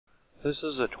This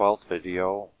is the 12th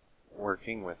video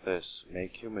working with this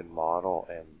MakeHuman model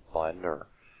in Blender,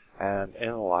 and in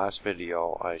the last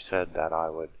video I said that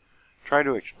I would try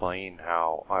to explain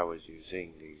how I was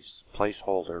using these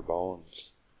placeholder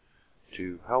bones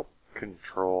to help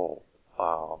control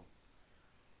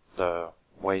the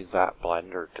way that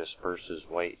Blender disperses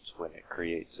weights when it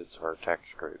creates its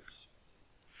vertex groups.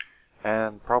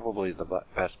 And probably the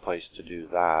best place to do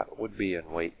that would be in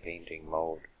weight painting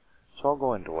mode. So I'll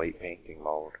go into weight painting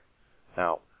mode.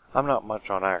 Now, I'm not much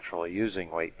on actually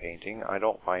using weight painting. I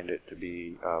don't find it to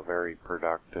be a very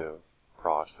productive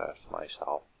process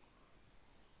myself.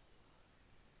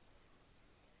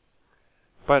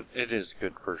 But it is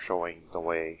good for showing the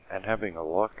way and having a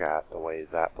look at the way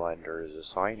that Blender is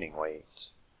assigning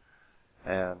weights.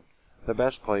 And the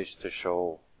best place to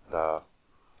show the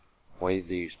way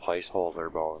these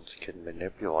placeholder bones can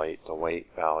manipulate the weight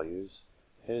values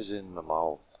is in the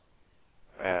mouth.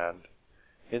 And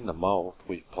in the mouth,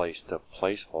 we've placed a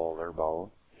placeholder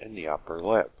bone in the upper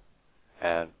lip.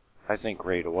 And I think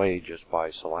right away, just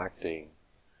by selecting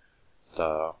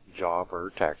the jaw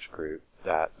vertex group,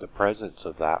 that the presence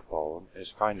of that bone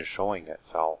is kind of showing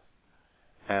itself.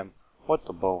 And what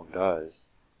the bone does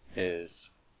is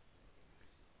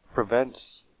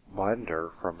prevents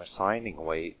Blender from assigning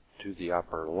weight to the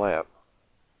upper lip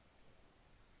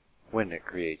when it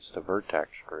creates the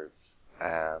vertex groups.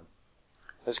 And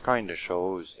this kind of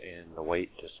shows in the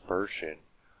weight dispersion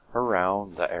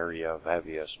around the area of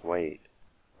heaviest weight,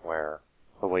 where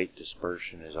the weight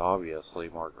dispersion is obviously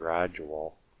more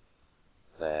gradual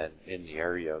than in the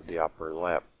area of the upper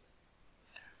lip.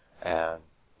 And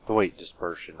the weight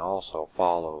dispersion also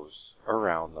follows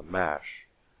around the mesh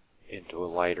into a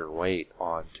lighter weight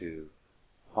onto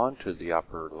the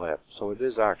upper lip. So it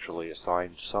is actually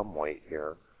assigned some weight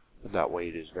here, but that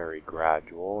weight is very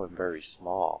gradual and very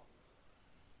small.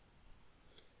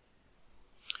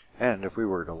 And if we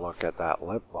were to look at that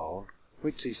lip bone,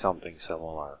 we'd see something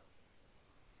similar,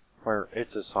 where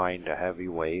it's assigned a heavy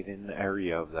weight in the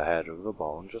area of the head of the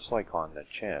bone, just like on the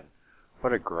chin,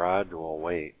 but a gradual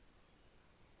weight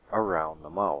around the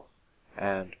mouth.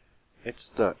 And it's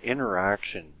the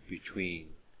interaction between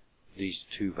these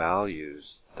two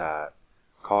values that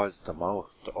cause the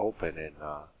mouth to open in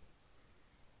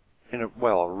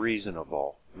a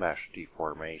reasonable mesh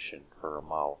deformation for a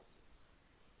mouth.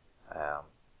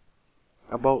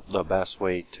 About the best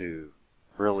way to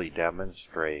really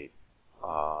demonstrate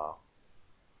how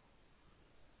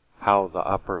the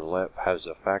upper lip has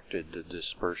affected the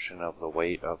dispersion of the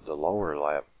weight of the lower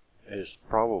lip is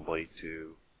probably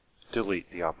to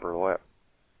delete the upper lip.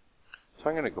 So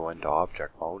I'm going to go into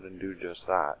object mode and do just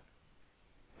that.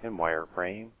 In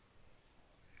wireframe,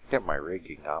 get my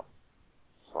rigging up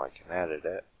so I can edit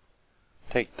it.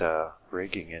 Take the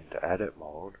rigging into edit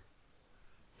mode.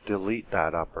 Delete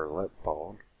that upper lip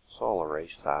bone, so I'll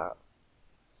erase that.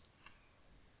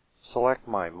 Select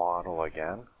my model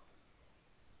again.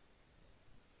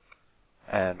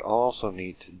 And I'll also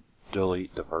need to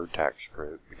delete the vertex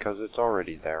group because it's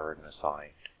already there and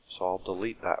assigned. So I'll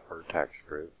delete that vertex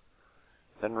group,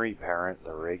 then reparent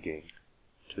the rigging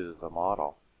to the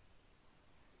model.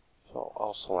 So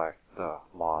I'll select the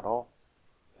model,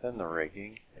 then the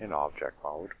rigging in object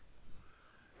mode.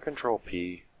 Control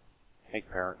P, make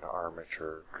parent to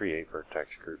armature, create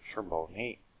vertex groups from bone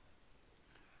heat.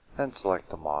 Then select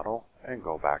the model and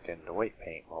go back into weight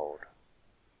paint mode.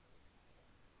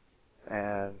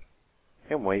 And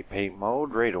in weight paint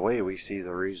mode, right away we see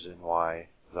the reason why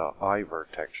the eye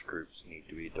vertex groups need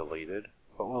to be deleted,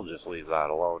 but we'll just leave that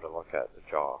alone and look at the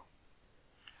jaw.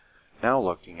 Now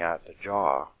looking at the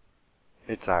jaw,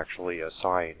 it's actually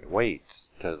assigned weights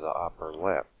to the upper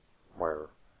lip, where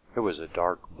it was a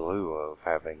dark blue of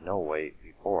having no weight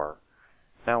before.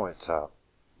 Now it's a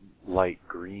light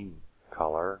green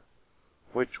color,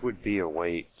 which would be a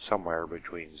weight somewhere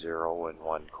between 0 and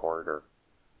 1/4,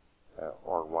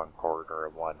 or 1/4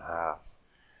 and 1/2.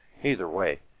 Either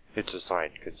way, it's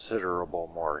assigned considerable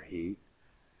more heat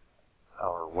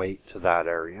or weight to that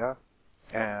area,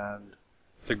 and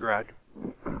the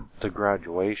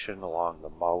graduation along the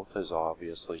mouth has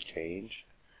obviously changed,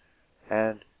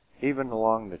 and even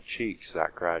along the cheeks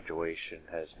that graduation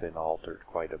has been altered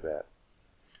quite a bit.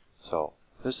 So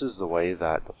this is the way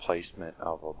that the placement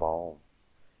of a bone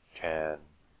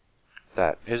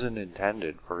that isn't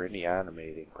intended for any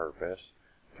animating purpose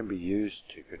can be used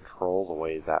to control the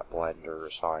way that Blender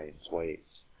assigns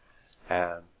weights.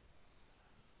 And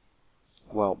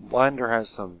well, Blender has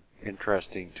some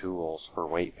interesting tools for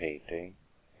weight painting,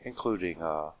 including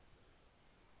a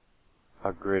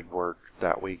grid work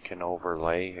that we can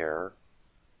overlay here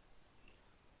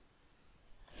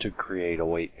to create a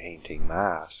weight painting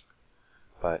mask.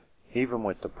 But even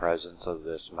with the presence of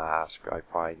this mask, I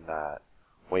find that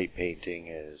weight painting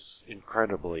is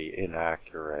incredibly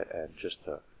inaccurate and just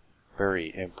a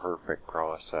very imperfect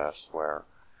process where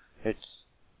it's,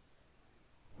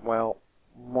 well,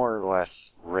 more or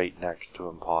less right next to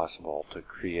impossible to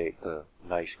create the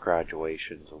nice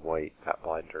graduations of weight that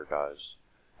Blender does.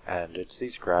 And it's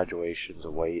these graduations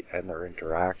of weight and their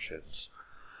interactions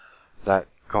that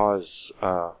cause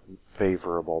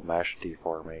favorable mesh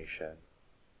deformation.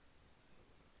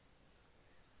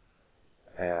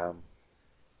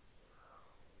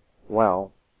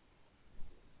 Well,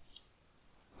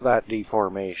 that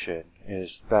deformation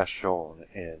is best shown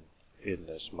in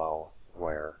this mouth,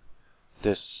 where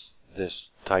this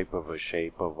type of a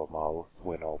shape of a mouth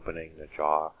when opening the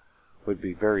jaw would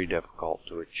be very difficult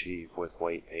to achieve with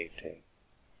weight painting.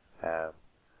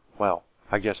 Well,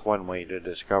 I guess one way to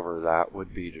discover that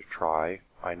would be to try.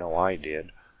 I know I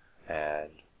did,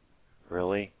 and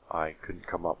really, I couldn't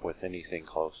come up with anything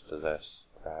close to this,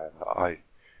 and I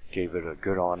gave it a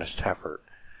good honest effort.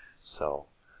 So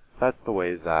that's the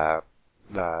way that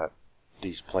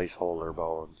these placeholder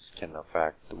bones can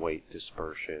affect the weight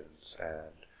dispersions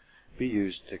and be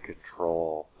used to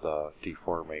control the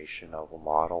deformation of a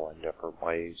model in different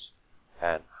ways.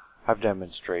 And I've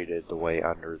demonstrated the way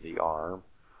under the arm.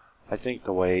 I think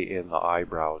the way in the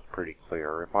eyebrow is pretty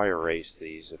clear. If I erase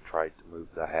these and tried to move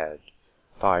the head,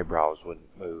 the eyebrows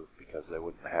wouldn't move because they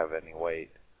wouldn't have any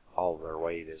weight. All of their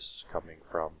weight is coming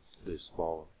from this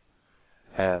bone.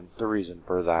 And the reason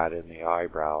for that in the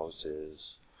eyebrows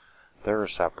is they're a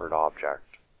separate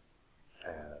object.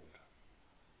 And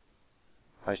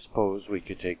I suppose we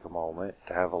could take a moment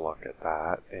to have a look at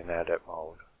that in edit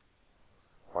mode,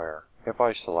 where if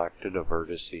I selected a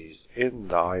vertices in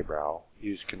the eyebrow,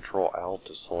 use Ctrl L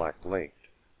to select linked,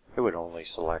 it would only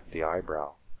select the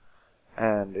eyebrow.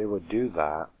 And it would do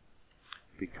that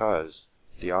because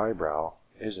the eyebrow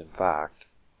is in fact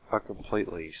a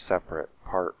completely separate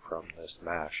part from this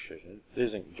mesh. It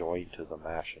isn't joined to the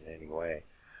mesh in any way.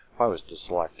 If I was to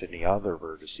select any other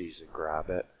vertices and grab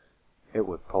it, it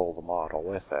would pull the model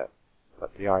with it.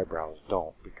 But the eyebrows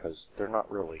don't, because they're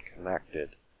not really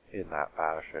connected in that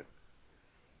fashion.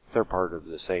 They're part of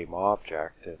the same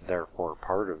object and therefore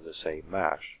part of the same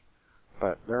mesh,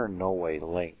 but they're in no way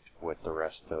linked with the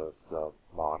rest of the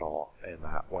model in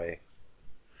that way.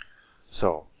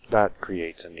 So that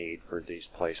creates a need for these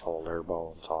placeholder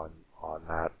bones on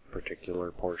that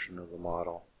particular portion of the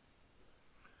model.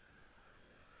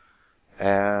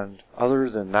 And other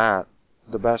than that,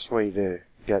 the best way to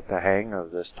get the hang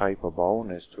of this type of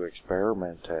bone is to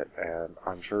experiment it, and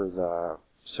I'm sure the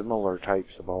similar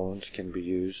types of bones can be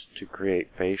used to create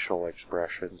facial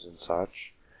expressions and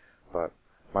such, but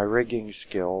my rigging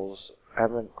skills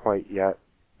haven't quite yet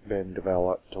been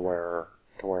developed to where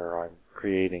I'm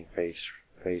creating face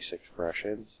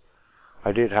expressions.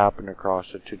 I did happen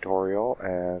across a tutorial,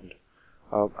 and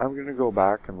I'm going to go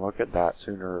back and look at that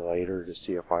sooner or later to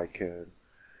see if I can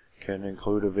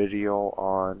include a video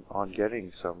on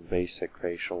getting some basic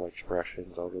facial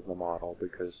expressions out of the model,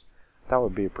 because that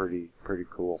would be a pretty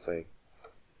cool thing.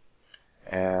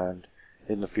 And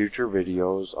in the future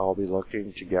videos, I'll be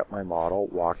looking to get my model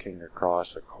walking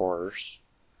across a course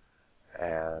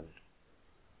and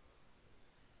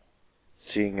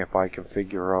seeing if I can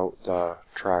figure out the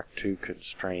track 2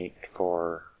 constraint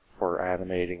for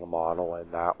animating a model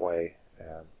in that way.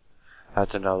 And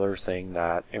that's another thing,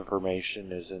 that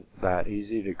information isn't that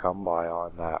easy to come by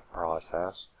on that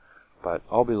process, but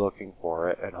I'll be looking for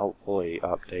it and hopefully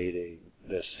updating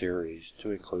this series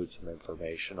to include some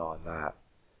information on that.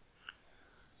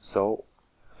 So,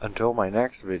 until my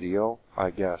next video,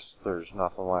 I guess there's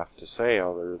nothing left to say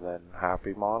other than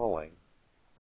happy modeling.